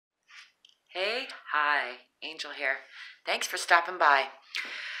Hey, hi, Angel here. Thanks for stopping by.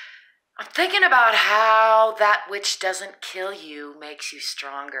 I'm thinking about how that which doesn't kill you makes you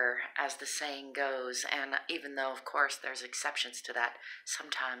stronger, as the saying goes. And even though, of course, there's exceptions to that,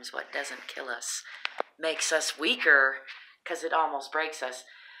 sometimes what doesn't kill us makes us weaker because it almost breaks us.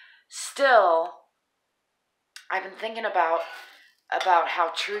 Still, I've been thinking about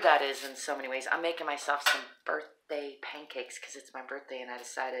how true that is in so many ways. I'm making myself some birthday pancakes because it's my birthday and I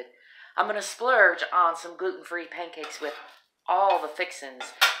decided I'm going to splurge on some gluten-free pancakes with all the fixins,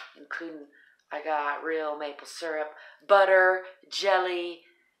 including I got real maple syrup, butter, jelly,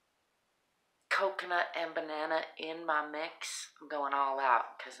 coconut, and banana in my mix. I'm going all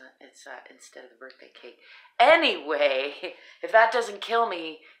out because it's instead of the birthday cake. Anyway, if that doesn't kill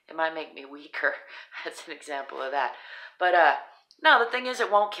me, it might make me weaker. That's an example of that. But no, the thing is, it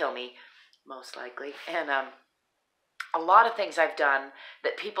won't kill me, most likely. And a lot of things I've done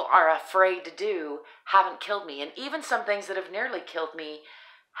that people are afraid to do haven't killed me. And even some things that have nearly killed me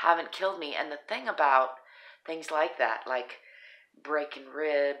haven't killed me. And the thing about things like that, like breaking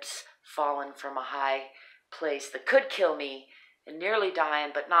ribs, falling from a high place that could kill me, and nearly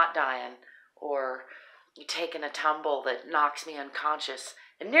dying but not dying, or taking a tumble that knocks me unconscious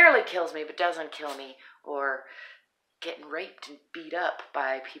and nearly kills me but doesn't kill me, or getting raped and beat up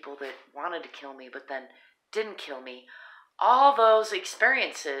by people that wanted to kill me but then didn't kill me. All those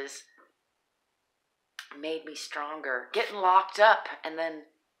experiences made me stronger. Getting locked up and then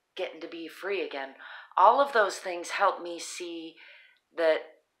getting to be free again. All of those things helped me see that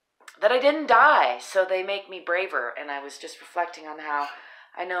I didn't die, so they make me braver. And I was just reflecting on how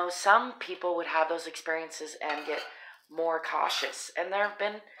I know some people would have those experiences and get more cautious. And there have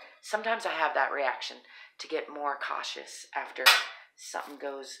been, sometimes I have that reaction to get more cautious after something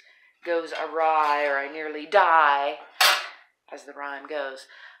goes awry or I nearly die, as the rhyme goes.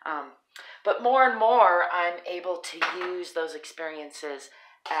 But more and more, I'm able to use those experiences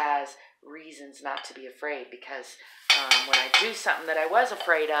as reasons not to be afraid, because when I do something that I was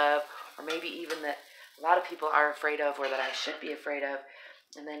afraid of, or maybe even that a lot of people are afraid of, or that I should be afraid of,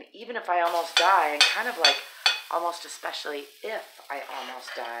 and then even if I almost die, and kind of like almost especially if I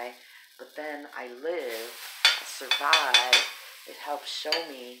almost die, but then I live, I survive, it helps show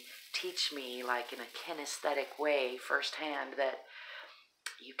me, teach me, like in a kinesthetic way firsthand, that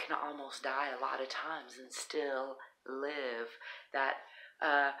you can almost die a lot of times and still live. That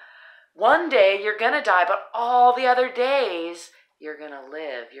one day you're going to die, but all the other days you're going to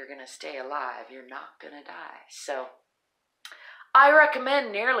live. You're going to stay alive. You're not going to die. So I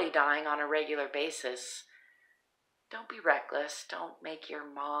recommend nearly dying on a regular basis. Don't be reckless. Don't make your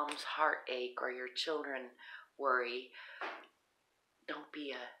mom's heart ache or your children worry.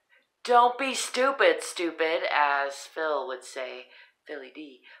 Don't be stupid, as Phil would say, Philly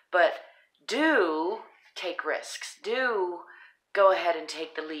D. But do take risks. Do go ahead and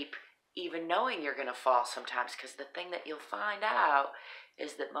take the leap, even knowing you're going to fall sometimes, because the thing that you'll find out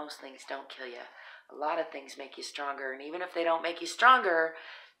is that most things don't kill you. A lot of things make you stronger, and even if they don't make you stronger,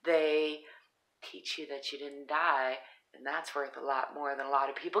 they teach you that you didn't die, and that's worth a lot more than a lot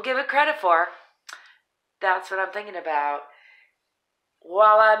of people give it credit for. That's what I'm thinking about.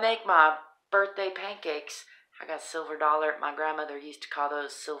 While I make my birthday pancakes, I got silver dollar. My grandmother used to call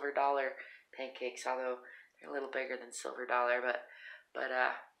those silver dollar pancakes, although they're a little bigger than silver dollar, but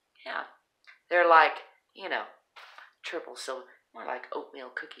yeah, they're like, triple silver, more like oatmeal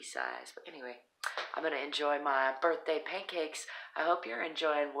cookie size. But anyway, I'm going to enjoy my birthday pancakes. I hope you're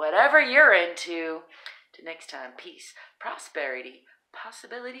enjoying whatever you're into. Till next time, peace, prosperity,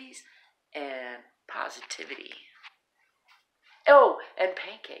 possibilities, and positivity. Oh, and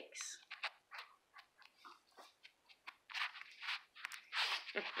pancakes.